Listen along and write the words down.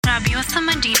Rabiosa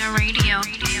Medina Radio.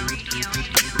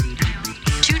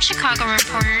 Two Chicago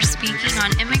reporters speaking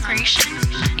on immigration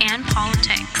and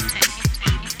politics.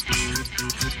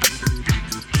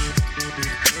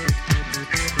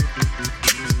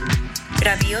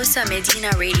 Rabiosa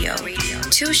Medina Radio.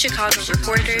 Two Chicago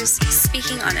reporters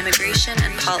speaking on immigration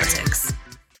and politics.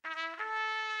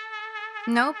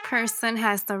 No person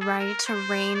has the right to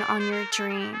rain on your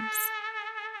dreams.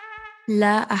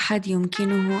 لا أحد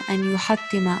يمكنه أن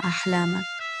يحطم أحلامك.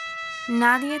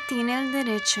 Nadie tiene el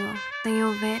derecho de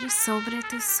llover sobre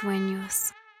tus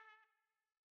sueños.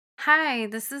 Hi,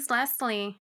 this is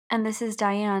Leslie. And this is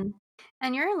Diane.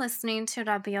 And you're listening to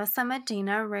Rabiosa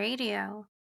Medina Radio.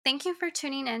 Thank you for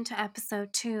tuning in to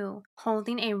episode 2,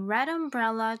 Holding a Red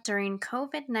Umbrella During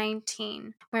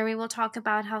COVID-19, where we will talk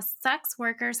about how sex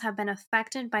workers have been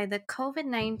affected by the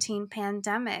COVID-19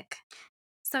 pandemic.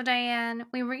 So Diane,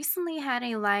 we recently had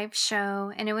a live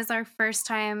show and it was our first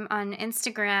time on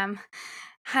Instagram.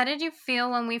 How did you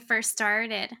feel when we first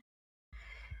started?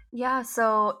 Yeah,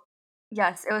 so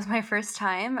yes, it was my first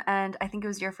time, and I think it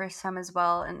was your first time as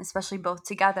well, and especially both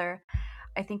together.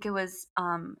 I think it was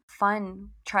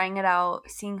fun trying it out,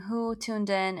 seeing who tuned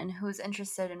in and who's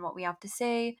interested in what we have to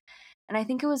say. And I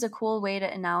think it was a cool way to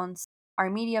announce our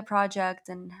media project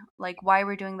and like why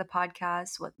we're doing the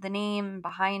podcast, what the name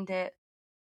behind it.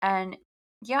 And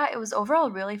yeah, it was overall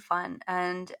really fun,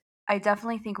 and I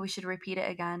definitely think we should repeat it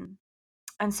again.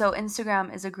 And so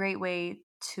Instagram is a great way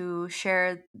to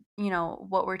share,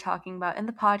 what we're talking about in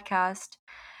the podcast.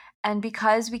 And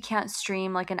because we can't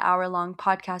stream like an hour-long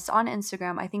podcast on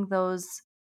Instagram, I think those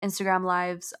Instagram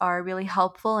lives are really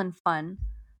helpful and fun.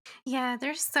 Yeah,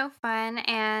 they're so fun,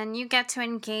 and you get to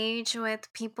engage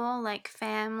with people like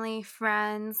family,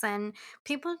 friends, and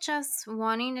people just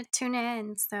wanting to tune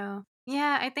in. So,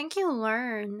 yeah, I think you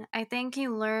learn. I think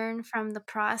you learn from the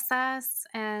process,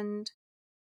 and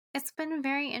it's been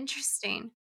very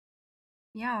interesting.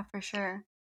 Yeah, for sure.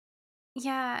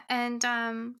 Yeah, and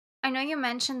I know you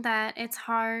mentioned that it's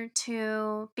hard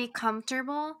to be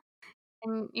comfortable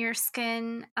in your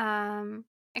skin,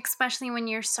 especially when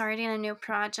you're starting a new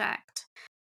project.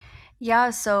 Yeah,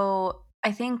 so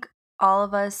I think all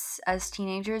of us as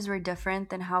teenagers were different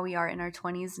than how we are in our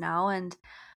 20s now. And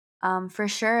for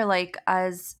sure, like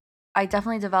as I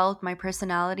definitely developed my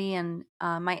personality and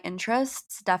my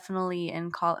interests definitely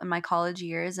in my college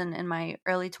years and in my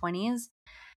early 20s.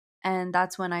 And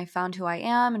that's when I found who I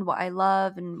am and what I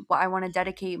love and what I want to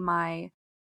dedicate my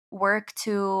work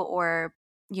to, or,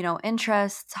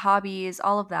 interests, hobbies,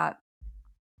 all of that.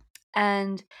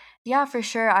 And yeah, for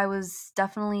sure, I was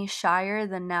definitely shyer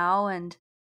than now. And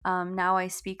now I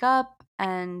speak up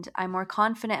and I'm more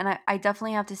confident. And I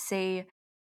definitely have to say,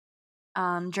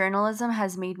 journalism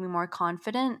has made me more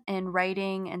confident in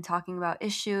writing and talking about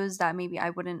issues that maybe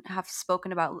I wouldn't have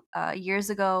spoken about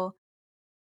years ago.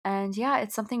 And yeah,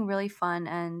 it's something really fun.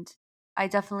 And I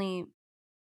definitely,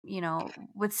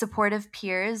 with supportive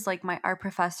peers like our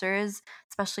professors,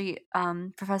 especially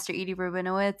Professor Edie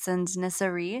Rubinowitz and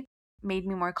Nissa Ree, made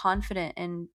me more confident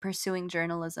in pursuing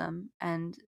journalism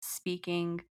and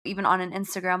speaking, even on an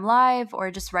Instagram live or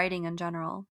just writing in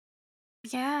general.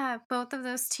 Yeah, both of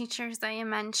those teachers that you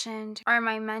mentioned are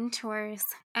my mentors,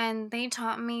 and they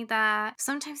taught me that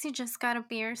sometimes you just gotta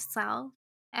be yourself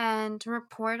and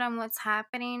report on what's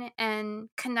happening and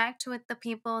connect with the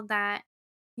people that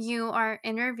you are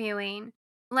interviewing.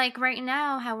 Like right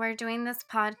now, how we're doing this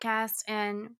podcast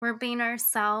and we're being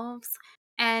ourselves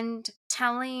and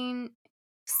telling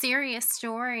serious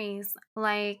stories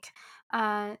like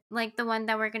the one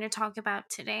that we're going to talk about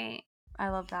today. I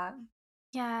love that.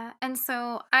 Yeah, and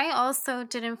so I also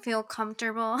didn't feel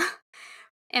comfortable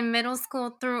in middle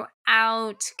school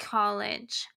throughout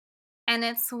college. And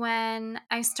it's when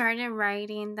I started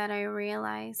writing that I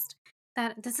realized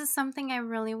that this is something I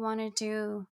really want to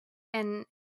do. And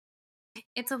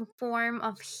it's a form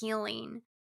of healing.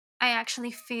 I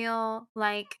actually feel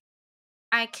like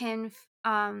I can,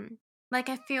 like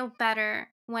I feel better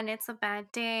when it's a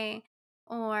bad day,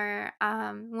 or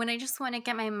when I just want to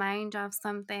get my mind off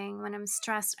something, when I'm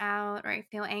stressed out or I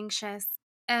feel anxious.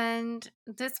 And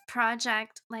this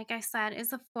project, like I said,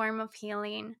 is a form of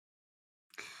healing.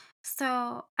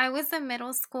 So I was in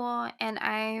middle school and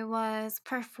I was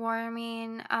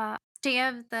performing a Day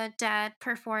of the Dead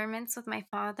performance with my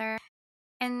father.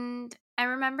 And I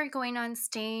remember going on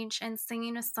stage and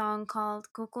singing a song called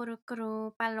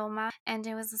Kukurukuru Paloma. And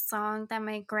it was a song that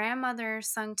my grandmother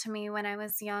sung to me when I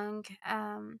was young,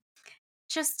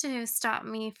 just to stop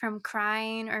me from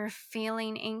crying or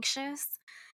feeling anxious.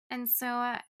 And so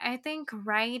I think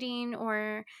writing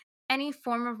or any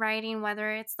form of writing,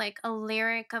 whether it's like a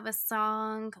lyric of a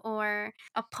song or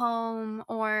a poem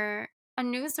or a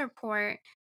news report,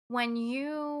 when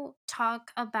you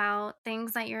talk about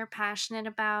things that you're passionate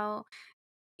about,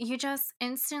 you just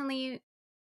instantly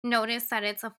notice that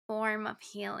it's a form of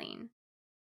healing.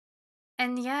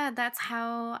 And yeah, that's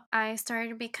how I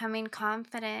started becoming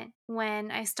confident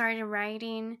when I started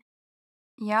writing.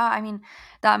 Yeah, I mean,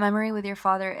 that memory with your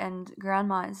father and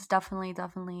grandma is definitely,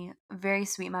 definitely a very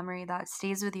sweet memory that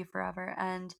stays with you forever.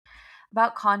 And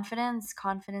about confidence,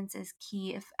 confidence is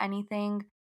key. If anything,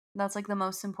 that's like the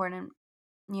most important,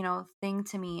 thing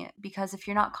to me. Because if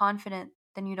you're not confident,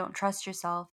 then you don't trust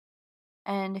yourself.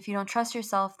 And if you don't trust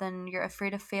yourself, then you're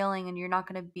afraid of failing and you're not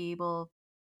going to be able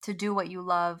to do what you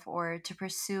love or to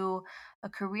pursue a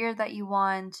career that you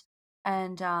want.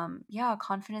 And yeah,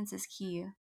 confidence is key.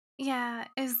 Yeah,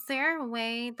 is there a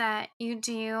way that you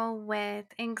deal with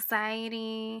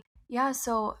anxiety? Yeah,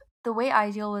 so the way I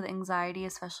deal with anxiety,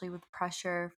 especially with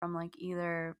pressure from like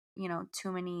either,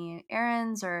 too many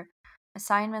errands or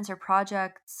assignments or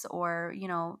projects or,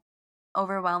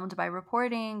 overwhelmed by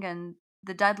reporting and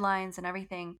the deadlines and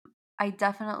everything, I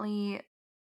definitely,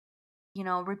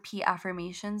 repeat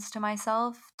affirmations to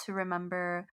myself to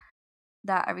remember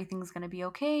that everything's going to be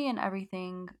okay and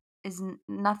everything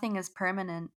nothing is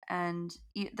permanent. And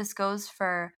this goes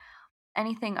for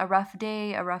anything, a rough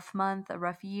day, a rough month, a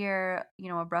rough year,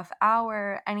 a rough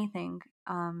hour, anything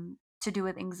to do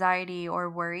with anxiety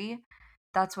or worry.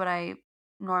 That's what I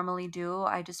normally do.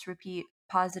 I just repeat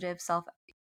positive self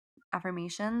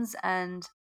affirmations, and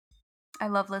I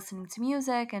love listening to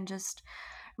music and just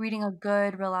reading a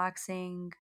good,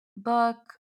 relaxing book.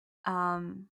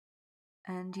 Um,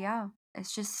 and yeah,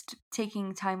 it's just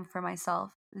taking time for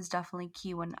myself is definitely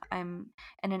key when I'm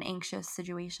in an anxious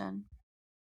situation.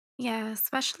 Yeah,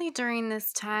 especially during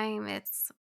this time,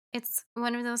 it's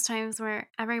one of those times where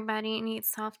everybody needs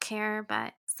self-care,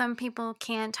 but some people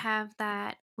can't have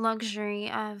that luxury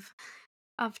of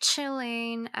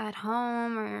chilling at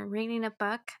home or reading a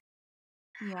book.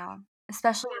 Yeah,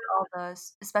 especially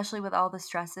with all the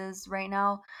stresses right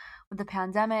now with the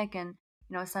pandemic and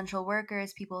essential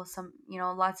workers, people some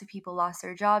lots of people lost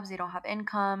their jobs, they don't have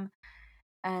income,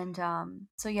 and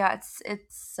so yeah,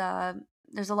 it's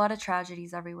there's a lot of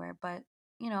tragedies everywhere, but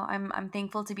I'm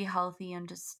thankful to be healthy and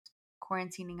just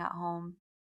quarantining at home.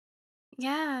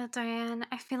 Yeah, Diane,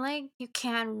 I feel like you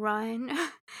can't run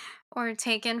or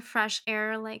take in fresh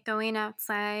air like going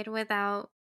outside without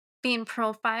being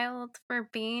profiled for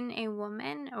being a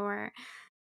woman or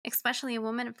especially a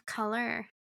woman of color.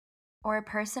 Or a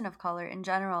person of color in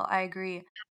general, I agree.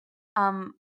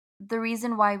 um the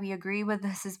reason why we agree with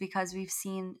this is because we've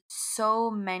seen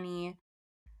so many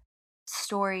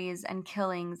stories and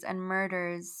killings and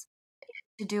murders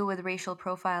to do with racial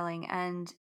profiling,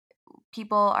 and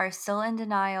people are still in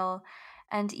denial.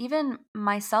 And even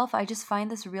myself, I just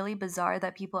find this really bizarre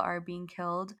that people are being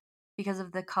killed because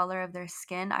of the color of their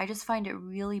skin. I just find it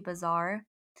really bizarre,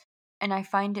 and I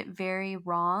find it very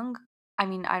wrong. I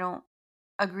mean, I don't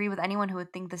agree with anyone who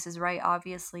would think this is right,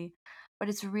 obviously, but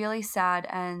it's really sad.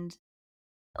 And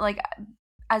like,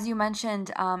 as you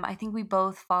mentioned, I think we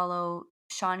both follow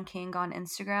Sean King on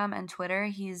Instagram and Twitter.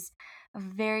 He's a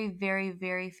very, very,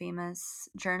 very famous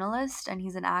journalist, and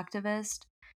he's an activist,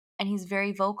 and he's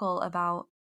very vocal about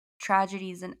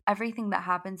tragedies and everything that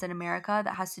happens in America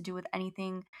that has to do with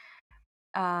anything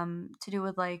to do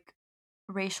with like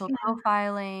racial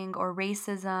profiling or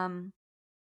racism.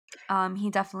 He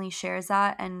definitely shares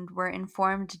that, and we're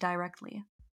informed directly.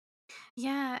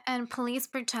 Yeah, and police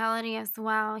brutality as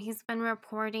well. He's been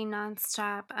reporting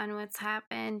nonstop on what's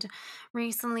happened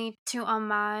recently to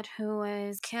Ahmad, who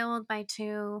was killed by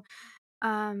two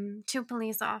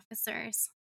police officers.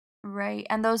 Right.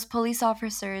 And those police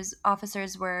officers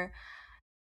were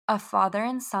a father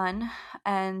and son,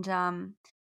 and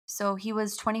so he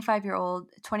was 25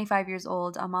 years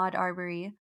old, Ahmad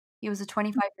Arbery. He was a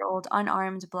 25-year-old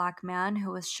unarmed black man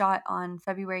who was shot on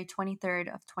February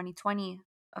 23rd of 2020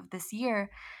 of this year,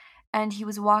 and he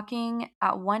was walking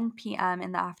at 1 p.m.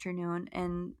 in the afternoon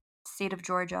in state of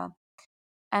Georgia.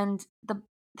 And the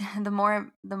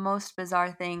most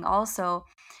bizarre thing also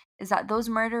is that those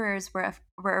murderers were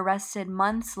arrested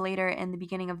months later in the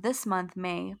beginning of this month,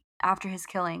 May, after his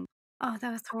killing. Oh,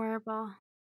 that was horrible.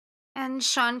 And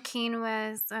Sean Keane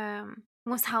was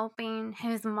helping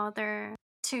his mother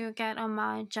to get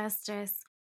Ahmad justice.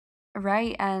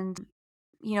 Right. And,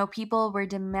 people were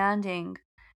demanding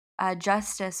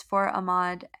justice for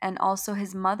Ahmad, and also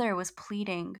his mother was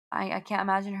pleading. I can't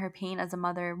imagine her pain as a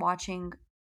mother watching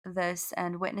this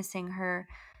and witnessing her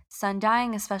son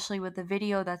dying, especially with the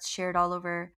video that's shared all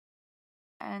over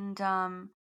And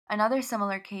another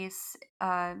similar case,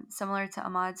 similar to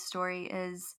Ahmad's story,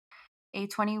 is a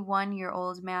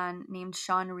 21-year-old man named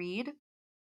Sean Reed,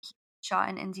 shot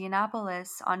in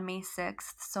Indianapolis on May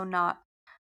 6th, so not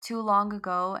too long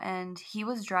ago. And he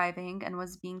was driving and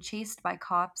was being chased by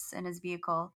cops in his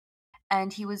vehicle.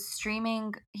 And he was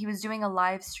doing a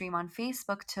live stream on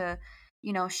Facebook to,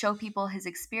 show people his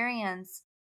experience.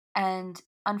 And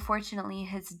unfortunately,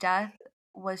 his death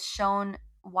was shown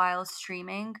while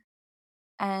streaming.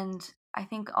 And I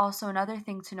think also another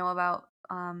thing to know about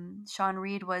Sean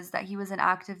Reed was that he was an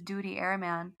active duty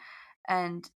airman,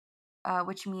 and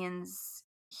which means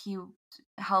he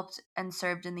helped and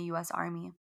served in the U.S.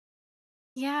 Army.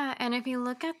 Yeah, and if you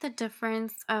look at the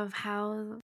difference of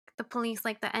how the police,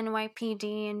 like the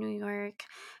NYPD in New York,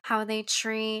 how they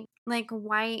treat like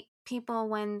white people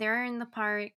when they're in the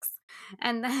parks,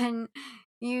 and then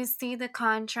you see the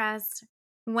contrast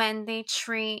when they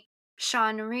treat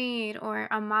Sean Reed or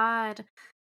Ahmad,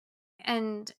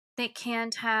 and they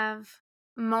can't have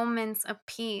moments of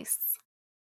peace.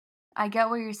 I get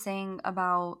what you're saying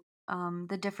about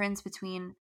the difference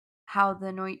between how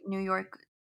the New York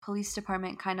Police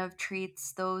Department kind of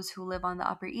treats those who live on the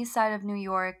Upper East Side of New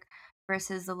York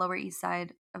versus the Lower East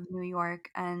Side of New York.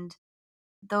 And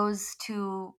those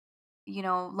two,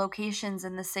 locations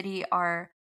in the city are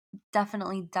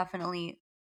definitely,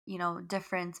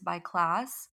 different by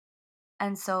class.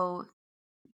 And so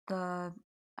the,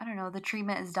 I don't know, the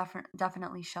treatment is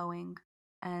definitely showing.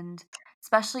 And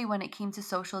especially when it came to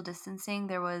social distancing,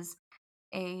 there was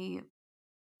a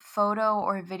photo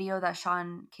or video that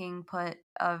Sean King put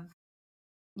of,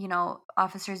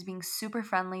 officers being super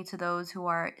friendly to those who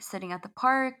are sitting at the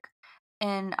park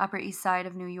in Upper East Side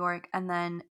of New York, and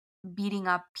then beating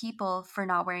up people for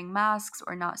not wearing masks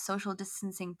or not social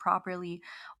distancing properly,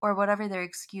 or whatever their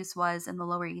excuse was in the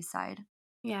Lower East Side.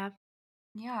 Yeah.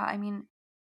 Yeah, I mean,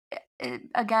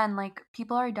 again, like,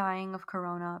 people are dying of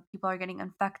corona, people are getting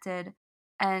infected,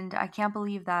 and I can't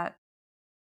believe that,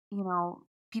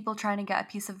 people trying to get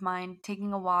a peace of mind,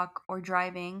 taking a walk or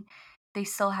driving, they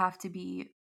still have to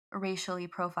be racially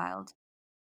profiled.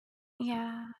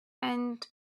 Yeah. And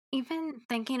even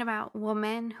thinking about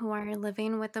women who are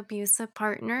living with abusive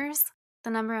partners, the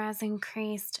number has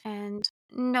increased and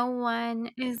no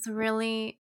one is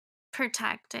really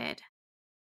protected.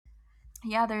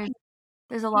 Yeah,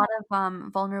 there's a lot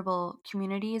of vulnerable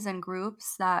communities and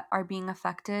groups that are being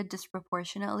affected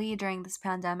disproportionately during this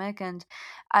pandemic, and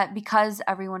because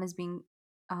everyone is being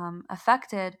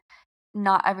affected,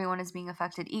 not everyone is being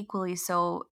affected equally.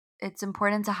 So it's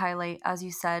important to highlight, as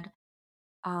you said,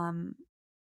 um,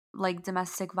 like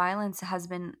domestic violence has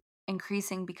been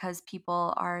increasing because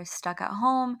people are stuck at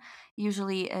home.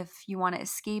 Usually, if you want to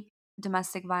escape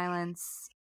domestic violence,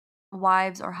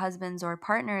 wives or husbands or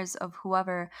partners of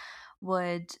whoever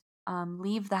would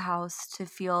leave the house to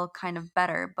feel kind of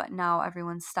better, but now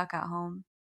everyone's stuck at home.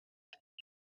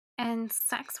 And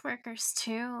sex workers,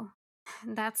 too.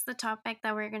 That's the topic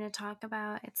that we're going to talk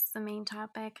about. It's the main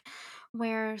topic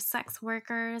where sex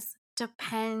workers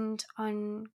depend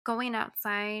on going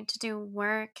outside to do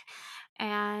work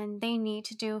and they need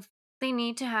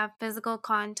to have physical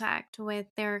contact with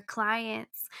their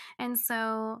clients. And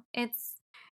so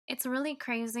it's really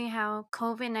crazy how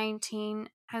COVID-19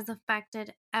 has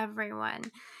affected everyone.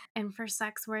 And for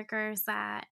sex workers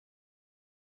that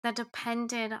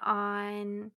depended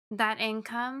on that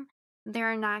income,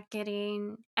 they're not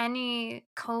getting any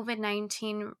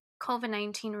COVID-19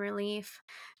 relief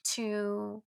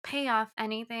to pay off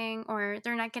anything, or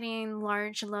they're not getting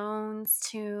large loans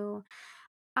to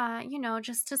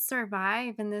just to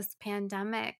survive in this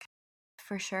pandemic.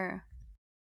 For sure.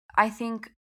 I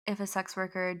think if a sex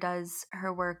worker does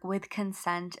her work with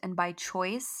consent and by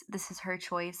choice, this is her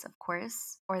choice, of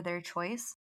course, or their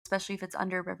choice, especially if it's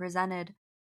underrepresented.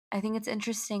 I think it's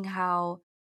interesting how,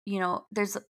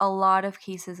 there's a lot of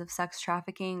cases of sex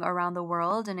trafficking around the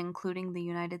world and including the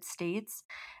United States,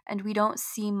 and we don't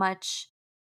see much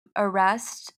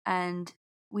arrest, and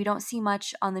we don't see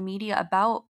much on the media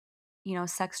about,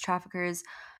 sex traffickers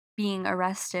being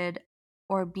arrested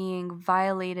or being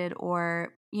violated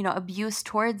or, abused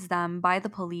towards them by the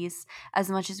police as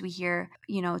much as we hear,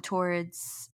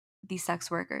 towards these sex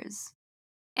workers.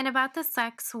 And about the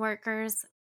sex workers,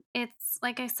 it's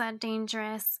like I said,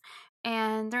 dangerous,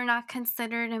 and they're not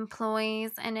considered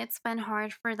employees, and it's been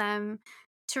hard for them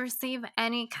to receive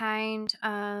any kind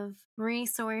of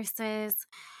resources.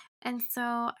 And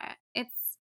so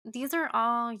it's these are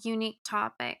all unique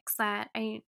topics that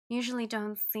I usually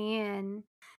don't see in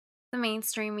the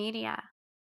mainstream media.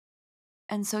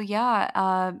 And so,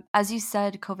 yeah, as you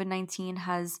said, COVID-19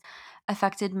 has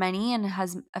affected many and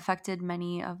has affected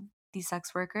many of these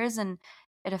sex workers, and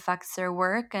it affects their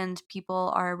work, and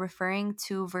people are referring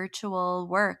to virtual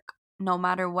work no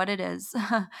matter what it is.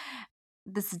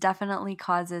 This definitely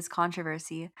causes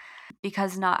controversy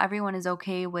because not everyone is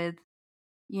okay with,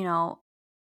 you know,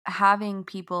 having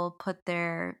people put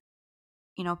their,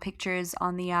 pictures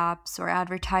on the apps or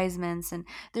advertisements. And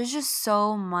there's just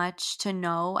so much to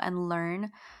know and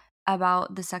learn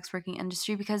about the sex working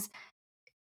industry because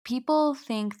people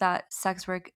think that sex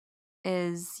work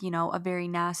is, a very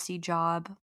nasty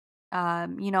job.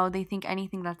 They think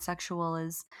anything that's sexual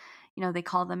is, they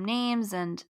call them names.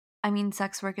 And I mean,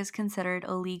 sex work is considered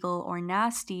illegal or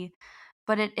nasty,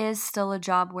 but it is still a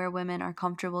job where women are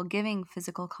comfortable giving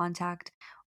physical contact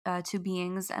to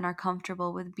beings and are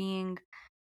comfortable with being,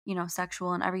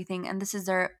 sexual and everything. And this is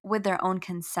with their own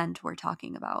consent we're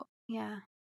talking about. Yeah.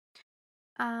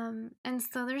 And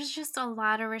so there's just a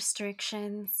lot of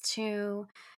restrictions to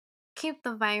keep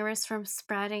the virus from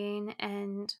spreading,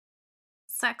 and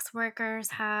sex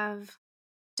workers have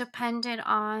depended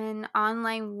on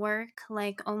online work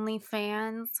like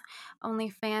OnlyFans.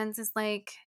 OnlyFans is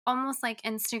like almost like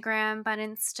Instagram, but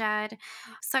instead,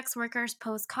 sex workers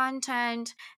post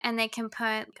content and they can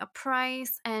put a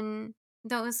price, and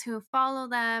those who follow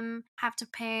them have to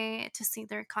pay to see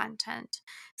their content.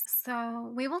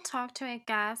 So, we will talk to a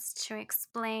guest to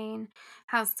explain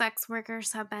how sex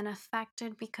workers have been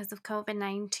affected because of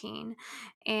COVID-19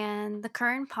 and the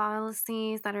current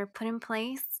policies that are put in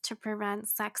place to prevent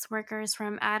sex workers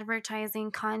from advertising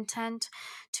content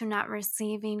to not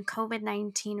receiving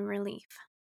COVID-19 relief.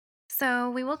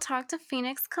 So, we will talk to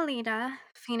Phoenix Kalita.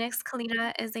 Phoenix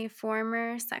Kalita is a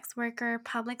former sex worker,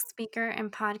 public speaker,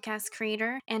 and podcast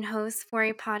creator and host for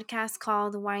a podcast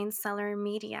called Wine Cellar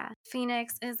Media.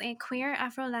 Phoenix is a queer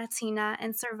Afro Latina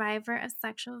and survivor of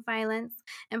sexual violence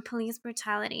and police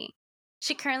brutality.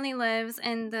 She currently lives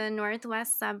in the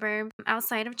northwest suburb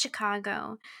outside of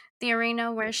Chicago, the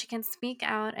arena where she can speak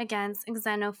out against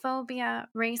xenophobia,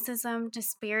 racism,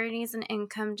 disparities in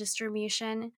income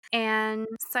distribution, and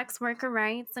sex worker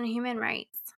rights and human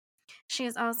rights. She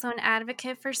is also an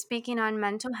advocate for speaking on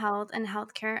mental health and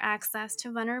healthcare access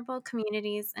to vulnerable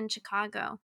communities in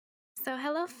Chicago. So,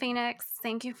 hello, Phoenix.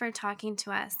 Thank you for talking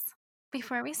to us.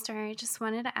 Before we start, I just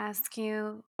wanted to ask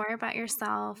you more about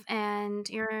yourself and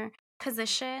your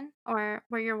position or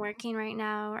where you're working right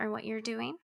now or what you're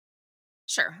doing.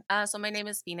 Sure. So my name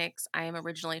is Phoenix. I am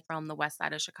originally from the west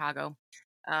side of Chicago.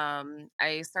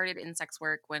 I started in sex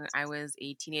work when I was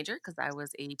a teenager because I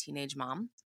was a teenage mom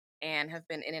and have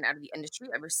been in and out of the industry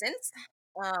ever since.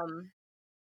 Um,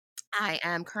 I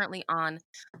am currently on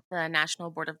the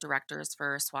National Board of Directors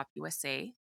for SWAP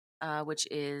USA, which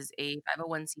is a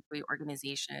 501(c)(3)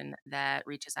 organization that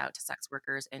reaches out to sex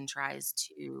workers and tries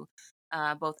to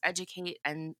both educate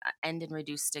and end and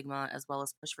reduce stigma, as well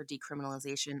as push for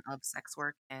decriminalization of sex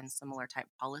work and similar type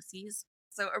policies.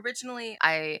 So originally,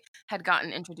 I had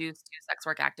gotten introduced to sex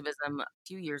work activism a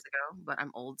few years ago, but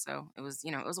I'm old, so it was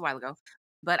a while ago.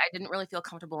 But I didn't really feel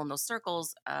comfortable in those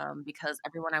circles because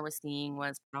everyone I was seeing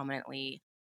was predominantly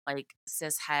like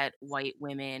cis het white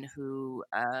women who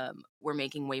were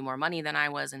making way more money than I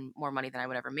was and more money than I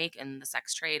would ever make in the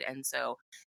sex trade. And so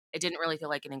it didn't really feel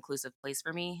like an inclusive place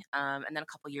for me. And then a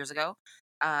couple years ago,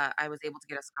 I was able to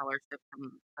get a scholarship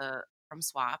from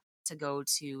SWAP to go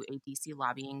to a DC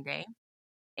lobbying day.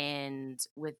 And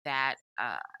with that,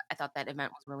 I thought that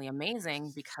event was really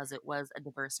amazing because it was a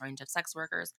diverse range of sex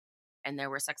workers. And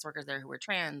there were sex workers there who were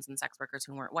trans, and sex workers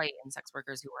who weren't white, and sex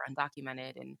workers who were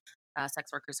undocumented, and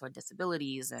sex workers who had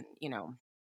disabilities. And,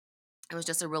 it was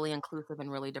just a really inclusive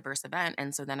and really diverse event.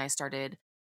 And so then I started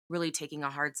really taking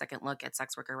a hard second look at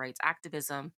sex worker rights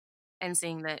activism and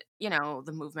seeing that,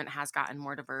 the movement has gotten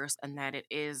more diverse and that it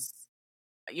is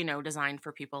designed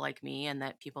for people like me and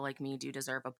that people like me do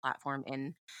deserve a platform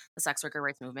in the sex worker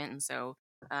rights movement. And so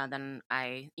then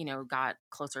I, got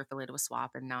closer affiliated with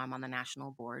SWAP and now I'm on the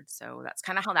national board. So that's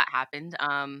kind of how that happened.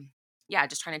 Yeah,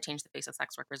 just trying to change the face of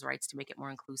sex workers' rights to make it more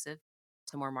inclusive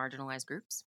to more marginalized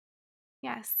groups.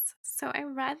 Yes. So I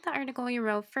read the article you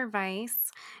wrote for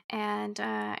Vice, and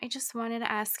I just wanted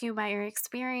to ask you about your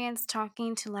experience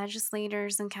talking to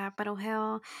legislators in Capitol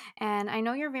Hill. And I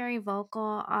know you're very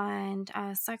vocal on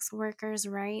sex workers'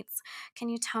 rights. Can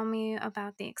you tell me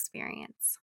about the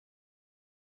experience?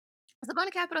 So going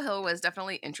to Capitol Hill was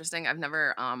definitely interesting. I've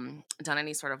never done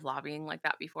any sort of lobbying like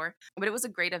that before, but it was a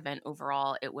great event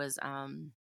overall. It was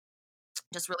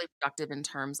just really productive in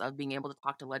terms of being able to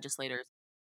talk to legislators.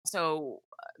 So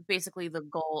basically, the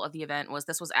goal of the event was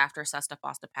this was after Sesta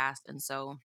Fosta passed, and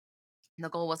so The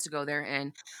goal was to go there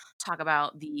and talk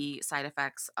about the side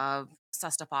effects of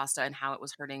Sesta Fosta and how it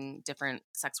was hurting different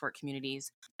sex work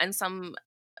communities. And some,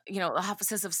 the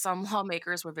offices of some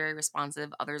lawmakers were very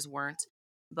responsive, others weren't.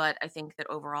 But I think that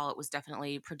overall it was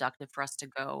definitely productive for us to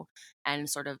go and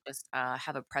sort of just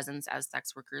have a presence as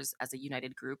sex workers as a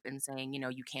united group and saying,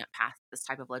 you can't pass this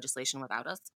type of legislation without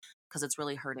us because it's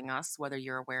really hurting us, whether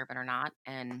you're aware of it or not.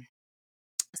 And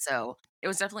so, it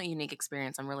was definitely a unique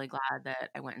experience. I'm really glad that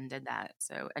I went and did that.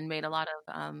 So and made a lot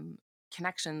of,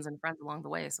 connections and friends along the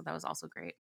way, so that was also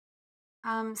great.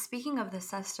 Speaking of the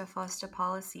SESTA FOSTA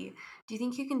policy, do you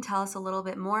think you can tell us a little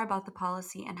bit more about the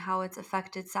policy and how it's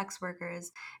affected sex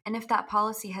workers, and if that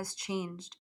policy has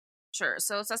changed? Sure,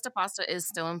 so Sesta Pasta is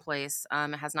still in place,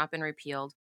 it has not been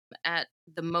repealed. At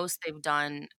the most they've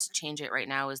done to change it right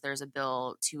now is there's a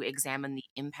bill to examine the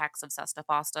impacts of Sesta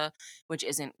Pasta, which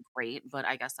isn't great, but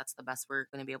I guess that's the best we're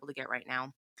gonna be able to get right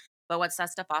now. But what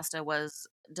Sesta Fosta was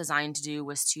designed to do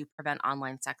was to prevent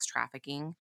online sex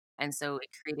trafficking. And so it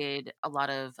created a lot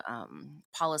of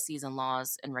policies and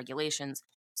laws and regulations.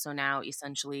 So now,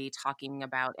 essentially, talking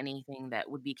about anything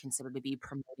that would be considered to be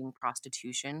promoting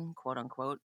prostitution, quote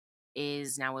unquote,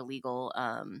 is now illegal.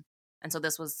 And so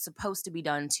this was supposed to be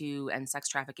done to end sex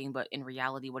trafficking, but in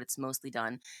reality, what it's mostly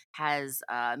done has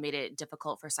made it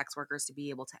difficult for sex workers to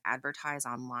be able to advertise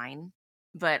online.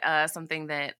 But something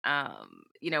that,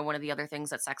 one of the other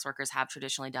things that sex workers have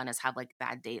traditionally done is have like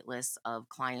bad date lists of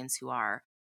clients who are,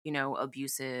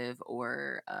 abusive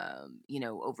or,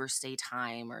 overstay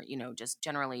time or, just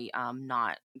generally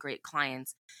not great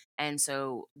clients. And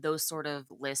so those sort of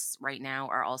lists right now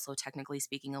are also technically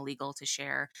speaking illegal to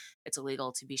share. It's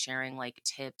illegal to be sharing like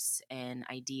tips and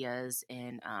ideas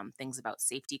and things about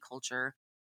safety culture.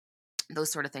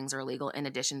 Those sort of things are illegal in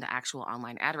addition to actual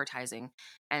online advertising.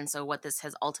 And so what this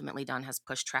has ultimately done has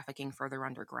pushed trafficking further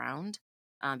underground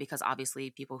because obviously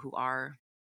people who are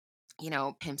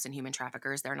pimps and human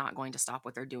traffickers, they're not going to stop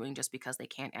what they're doing just because they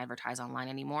can't advertise online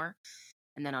anymore.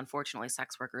 And then, unfortunately,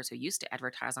 sex workers who used to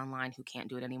advertise online who can't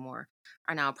do it anymore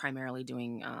are now primarily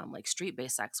doing like street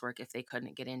based sex work if they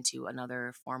couldn't get into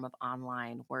another form of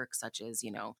online work, such as,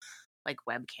 like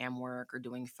webcam work or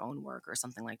doing phone work or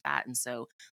something like that. And so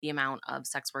the amount of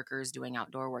sex workers doing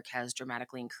outdoor work has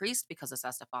dramatically increased because of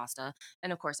Sesta Fosta.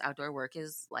 And of course, outdoor work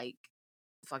is like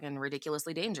fucking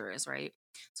ridiculously dangerous, right?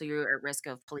 So you're at risk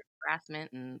of police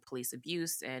harassment and police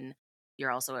abuse, and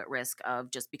you're also at risk of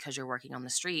just because you're working on the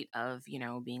street of,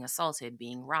 being assaulted,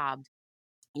 being robbed,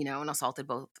 and assaulted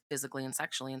both physically and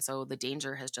sexually. And so the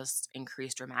danger has just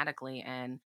increased dramatically.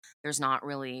 And there's not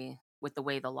really, with the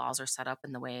way the laws are set up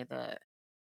and the way the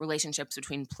relationships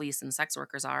between police and sex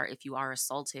workers are, if you are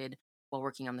assaulted while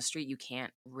working on the street, you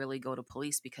can't really go to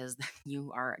police because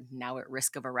you are now at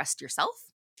risk of arrest yourself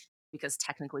because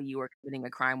technically you were committing a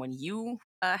crime when you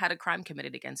had a crime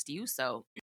committed against you. So,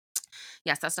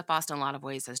 yes, that stuff Boston in a lot of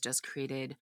ways has just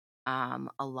created a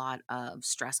lot of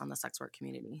stress on the sex work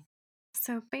community.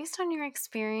 So, based on your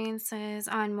experiences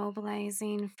on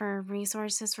mobilizing for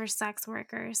resources for sex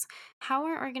workers, how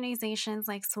are organizations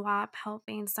like SWAP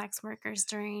helping sex workers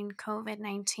during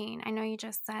COVID-19? I know you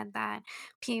just said that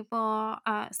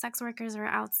sex workers are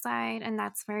outside and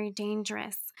that's very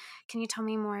dangerous. Can you tell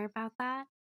me more about that?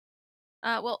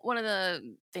 Well, one of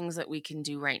the things that we can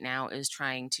do right now is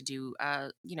trying to do,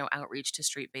 outreach to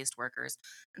street-based workers,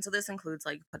 and so this includes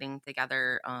like putting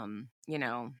together,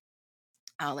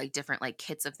 like different like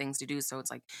kits of things to do. So it's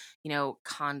like,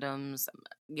 condoms,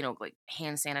 like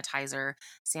hand sanitizer,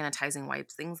 sanitizing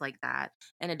wipes, things like that.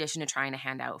 In addition to trying to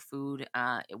hand out food,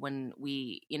 when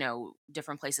we,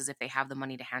 different places, if they have the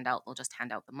money to hand out, they'll just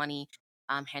hand out the money,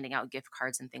 handing out gift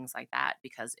cards and things like that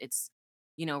because it's,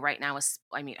 right now,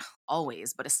 I mean,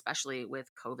 always, but especially with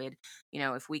COVID,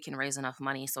 if we can raise enough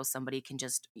money so somebody can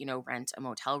just, rent a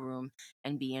motel room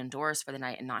and be indoors for the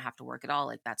night and not have to work at all,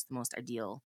 like that's the most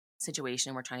ideal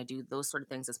situation. We're trying to do those sort of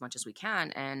things as much as we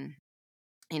can. And,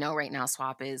 right now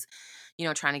SWAP is,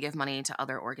 trying to give money to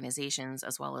other organizations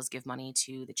as well as give money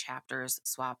to the chapters.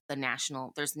 SWAP,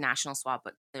 there's national SWAP,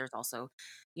 but there's also,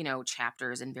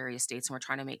 chapters in various states. And we're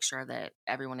trying to make sure that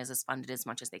everyone is as funded as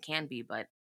much as they can be. But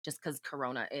just because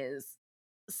Corona is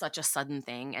such a sudden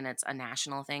thing and it's a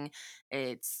national thing,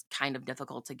 it's kind of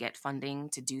difficult to get funding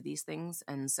to do these things.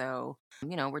 And so,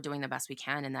 we're doing the best we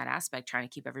can in that aspect, trying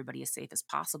to keep everybody as safe as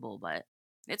possible, but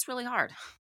it's really hard.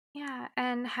 Yeah,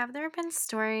 and have there been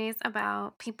stories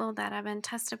about people that have been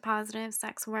tested positive,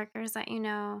 sex workers that you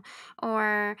know,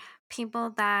 or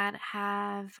people that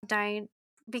have died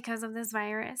because of this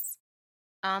virus?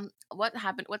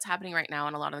 What's happening right now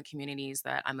in a lot of the communities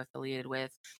that I'm affiliated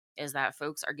with is that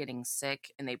folks are getting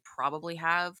sick and they probably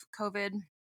have COVID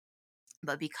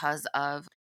but because of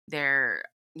their,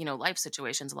 life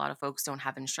situations, a lot of folks don't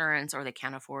have insurance, or they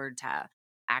can't afford to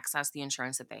access the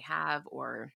insurance that they have,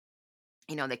 or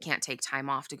they can't take time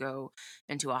off to go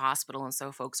into a hospital. And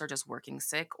so folks are just working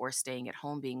sick or staying at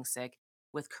home being sick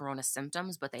with corona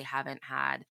symptoms, but they haven't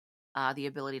had the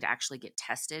ability to actually get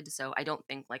tested. So I don't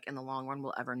think, like, in the long run,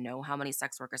 we'll ever know how many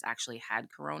sex workers actually had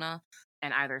corona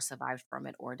and either survived from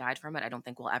it or died from it. I don't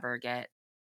think we'll ever get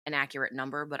an accurate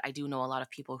number, but I do know a lot of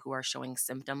people who are showing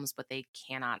symptoms, but they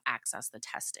cannot access the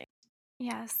testing.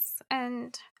 Yes.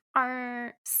 And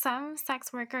are some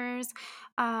sex workers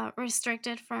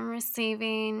restricted from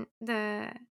receiving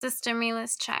the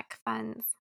stimulus check funds?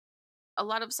 A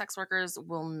lot of sex workers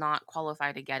will not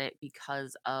qualify to get it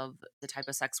because of the type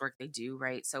of sex work they do,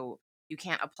 right? So you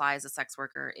can't apply as a sex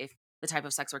worker if the type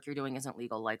of sex work you're doing isn't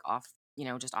legal, like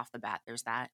just off the bat, there's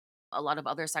that. A lot of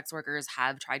other sex workers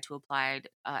have tried to apply.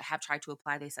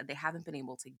 They said they haven't been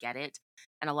able to get it.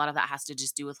 And a lot of that has to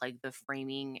just do with, like, the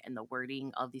framing and the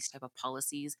wording of these type of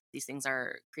policies. These things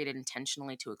are created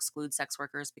intentionally to exclude sex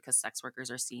workers because sex workers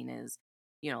are seen as,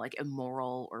 like,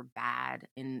 immoral or bad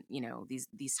in,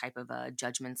 these type of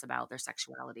judgments about their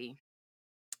sexuality.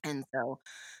 And so,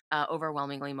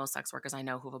 overwhelmingly, most sex workers I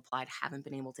know who've applied haven't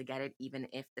been able to get it, even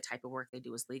if the type of work they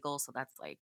do is legal. So that's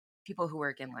like people who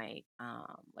work in, like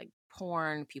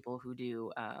porn, people who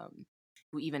do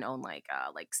who even own, like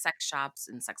sex shops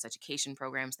and sex education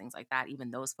programs, things like that. Even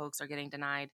those folks are getting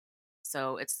denied.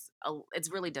 So it's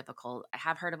really difficult. I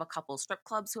have heard of a couple strip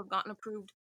clubs who have gotten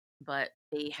approved, but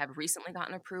they have recently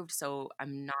gotten approved. So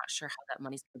I'm not sure how that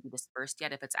money's going to be dispersed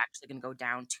yet. If it's actually going to go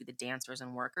down to the dancers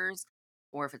and workers,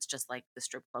 or if it's just like the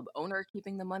strip club owner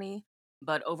keeping the money.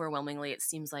 But overwhelmingly, it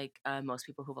seems like most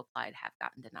people who've applied have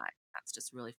gotten denied. That's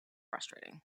just really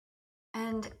frustrating.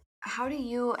 And how do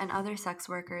you and other sex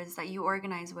workers that you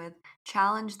organize with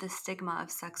challenge the stigma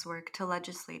of sex work to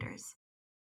legislators?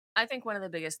 I think one of the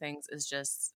biggest things is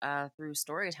just through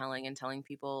storytelling and telling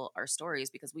people our stories,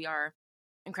 because we are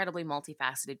incredibly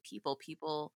multifaceted people.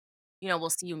 People, will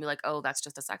see you and be like, oh, that's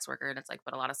just a sex worker. And it's like,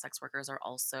 but a lot of sex workers are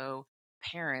also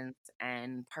parents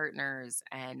and partners.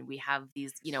 And we have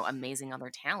these, amazing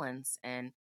other talents.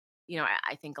 And,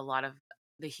 I think a lot of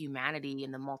the humanity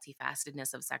and the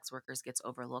multifacetedness of sex workers gets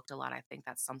overlooked a lot. I think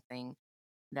that's something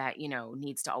that,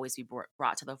 needs to always be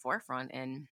brought to the forefront.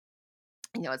 And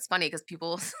it's funny because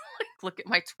people like look at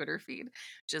my Twitter feed,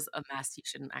 which is a mess. You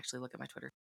shouldn't actually look at my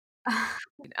Twitter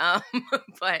feed.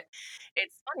 But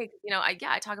it's funny 'cause,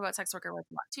 I talk about sex worker life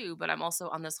a lot too, but I'm also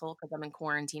on this whole, because I'm in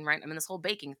quarantine, right? I'm in this whole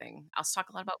baking thing. I'll talk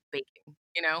a lot about baking.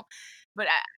 But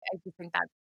I just think that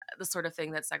the sort of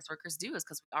thing that sex workers do is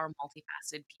because we are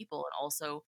multifaceted people, and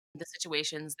also the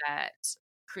situations that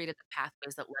created the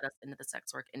pathways that led us into the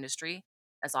sex work industry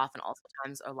is often also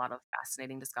times a lot of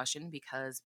fascinating discussion,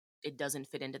 because it doesn't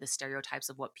fit into the stereotypes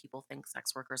of what people think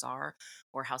sex workers are,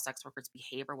 or how sex workers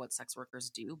behave, or what sex workers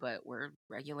do, but we're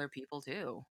regular people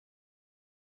too.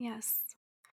 Yes.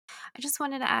 I just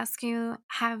wanted to ask you,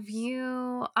 have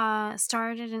you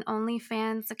started an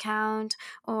OnlyFans account,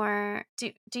 or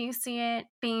do you see it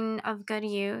being of good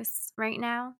use right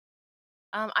now?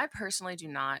 I personally do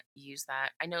not use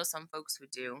that. I know some folks who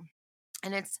do,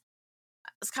 and it's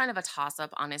kind of a toss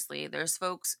up, honestly. There's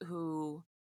folks who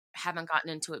haven't gotten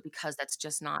into it because that's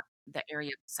just not the area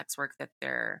of sex work that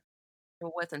they're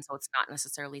with, and so it's not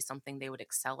necessarily something they would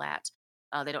excel at.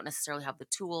 They don't necessarily have the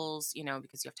tools,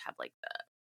 because you have to have, like,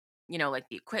 like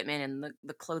the equipment and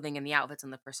the clothing and the outfits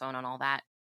and the persona and all that.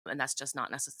 And that's just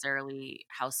not necessarily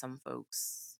how some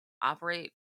folks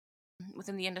operate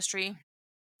within the industry.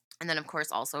 And then, of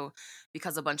course, also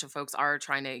because a bunch of folks are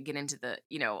trying to get into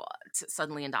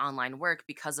suddenly into online work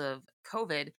because of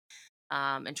COVID,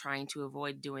 and trying to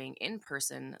avoid doing in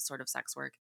person sort of sex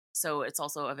work. So it's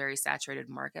also a very saturated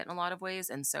market in a lot of ways.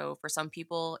 And so for some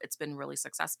people, it's been really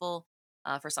successful.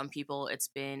 For some people, it's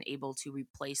been able to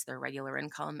replace their regular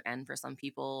income. And for some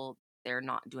people, they're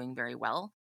not doing very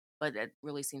well. But it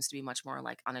really seems to be much more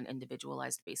like on an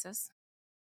individualized basis.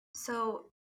 So,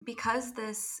 because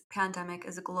this pandemic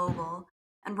is global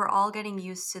and we're all getting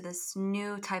used to this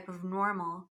new type of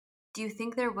normal, do you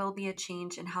think there will be a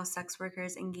change in how sex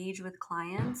workers engage with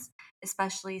clients,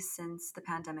 especially since the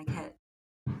pandemic hit?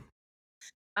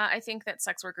 I think that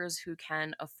sex workers who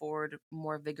can afford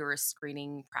more vigorous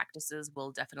screening practices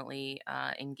will definitely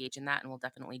engage in that, and will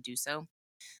definitely do so.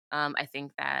 I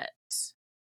think that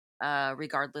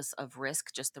regardless of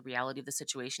risk, just the reality of the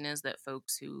situation is that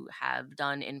folks who have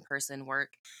done in person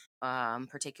work,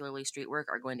 particularly street work,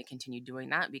 are going to continue doing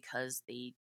that because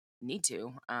they need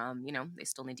to. They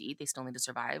still need to eat, they still need to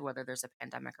survive, whether there's a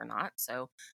pandemic or not. So,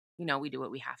 we do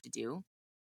what we have to do.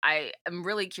 I am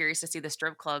really curious to see the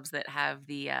strip clubs that have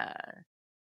the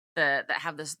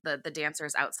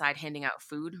dancers outside handing out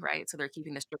food, right? So they're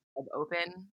keeping the strip club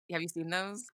open. Have you seen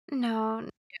those No.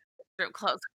 strip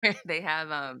clubs where they have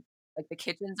like the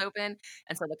kitchens open,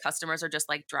 and so the customers are just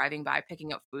like driving by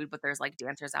picking up food, but there's like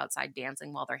dancers outside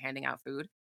dancing while they're handing out food.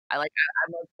 I'm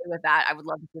okay with that. I would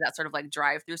love to see that sort of like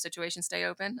drive-through situation stay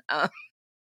open.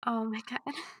 Oh my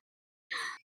god.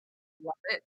 Love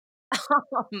it.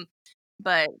 Um,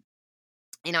 but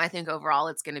I think overall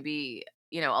it's going to be,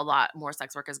 a lot more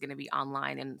sex work is going to be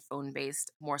online and phone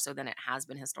based more so than it has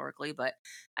been historically. But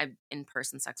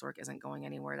in-person sex work isn't going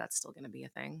anywhere. That's still going to be a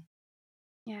thing.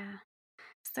 Yeah.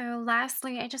 So,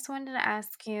 lastly, I just wanted to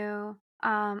ask you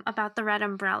about the red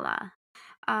umbrella.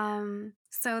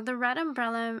 So, the red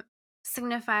umbrella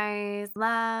signifies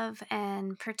love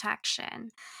and protection.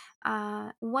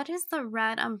 What does the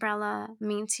red umbrella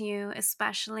mean to you,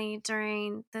 especially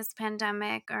during this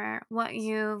pandemic, or what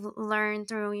you've learned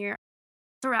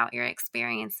throughout your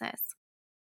experiences?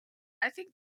 I think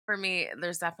for me,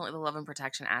 there's definitely the love and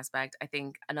protection aspect. I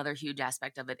think another huge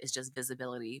aspect of it is just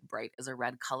visibility. Bright is a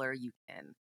red color. You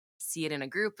can see it in a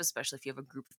group, especially if you have a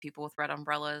group of people with red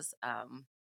umbrellas.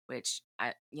 Which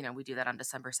we do that on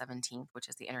December 17th, which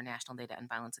is the International Day to End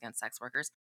Violence Against Sex Workers.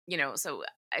 So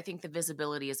I think the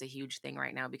visibility is a huge thing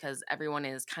right now because everyone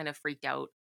is kind of freaked out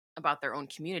about their own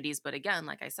communities. But again,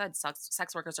 like I said,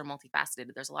 sex workers are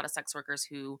multifaceted. There's a lot of sex workers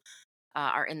who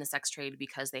are in the sex trade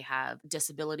because they have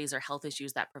disabilities or health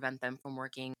issues that prevent them from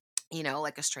working,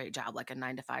 like a straight job, like a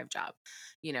 9 to 5 job.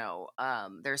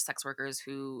 There's sex workers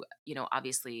who,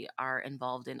 obviously are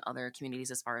involved in other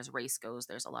communities as far as race goes.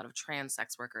 There's a lot of trans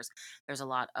sex workers. There's a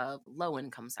lot of low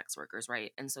income sex workers,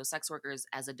 right? And so sex workers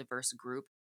as a diverse group,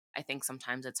 I think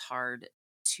sometimes it's hard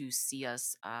to see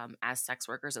us as sex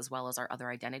workers as well as our other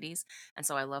identities. And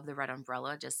so I love the red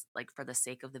umbrella just like for the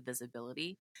sake of the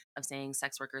visibility of saying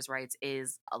sex workers' rights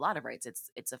is a lot of rights.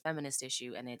 It's a feminist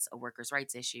issue and it's a workers'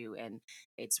 rights issue and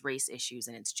it's race issues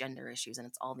and it's gender issues and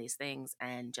it's all these things.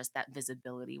 And just that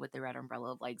visibility with the red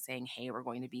umbrella of like saying, hey, we're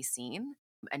going to be seen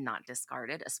and not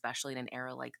discarded, especially in an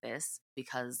era like this,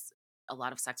 because a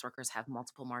lot of sex workers have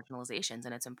multiple marginalizations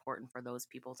and it's important for those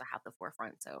people to have the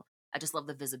forefront. So I just love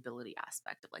the visibility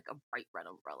aspect of like a bright red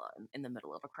umbrella in the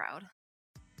middle of a crowd.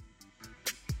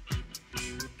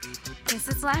 This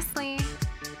is Leslie.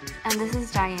 And this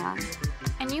is Diane.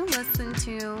 And you listen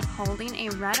to Holding a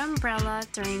Red Umbrella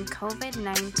During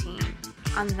COVID-19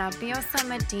 on Rabiosa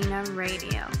Medina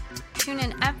Radio. Tune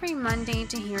in every Monday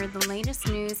to hear the latest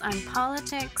news on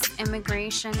politics,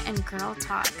 immigration, and girl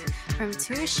talk from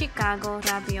two Chicago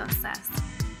Rabiosas.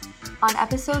 On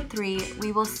episode 3,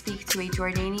 we will speak to a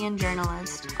Jordanian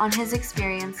journalist on his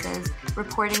experiences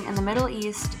reporting in the Middle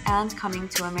East and coming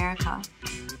to America.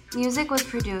 Music was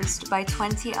produced by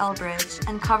 20 Elbridge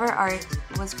and cover art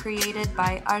was created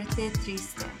by Arte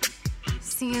Triste.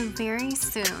 See you very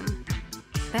soon.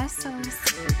 Besos.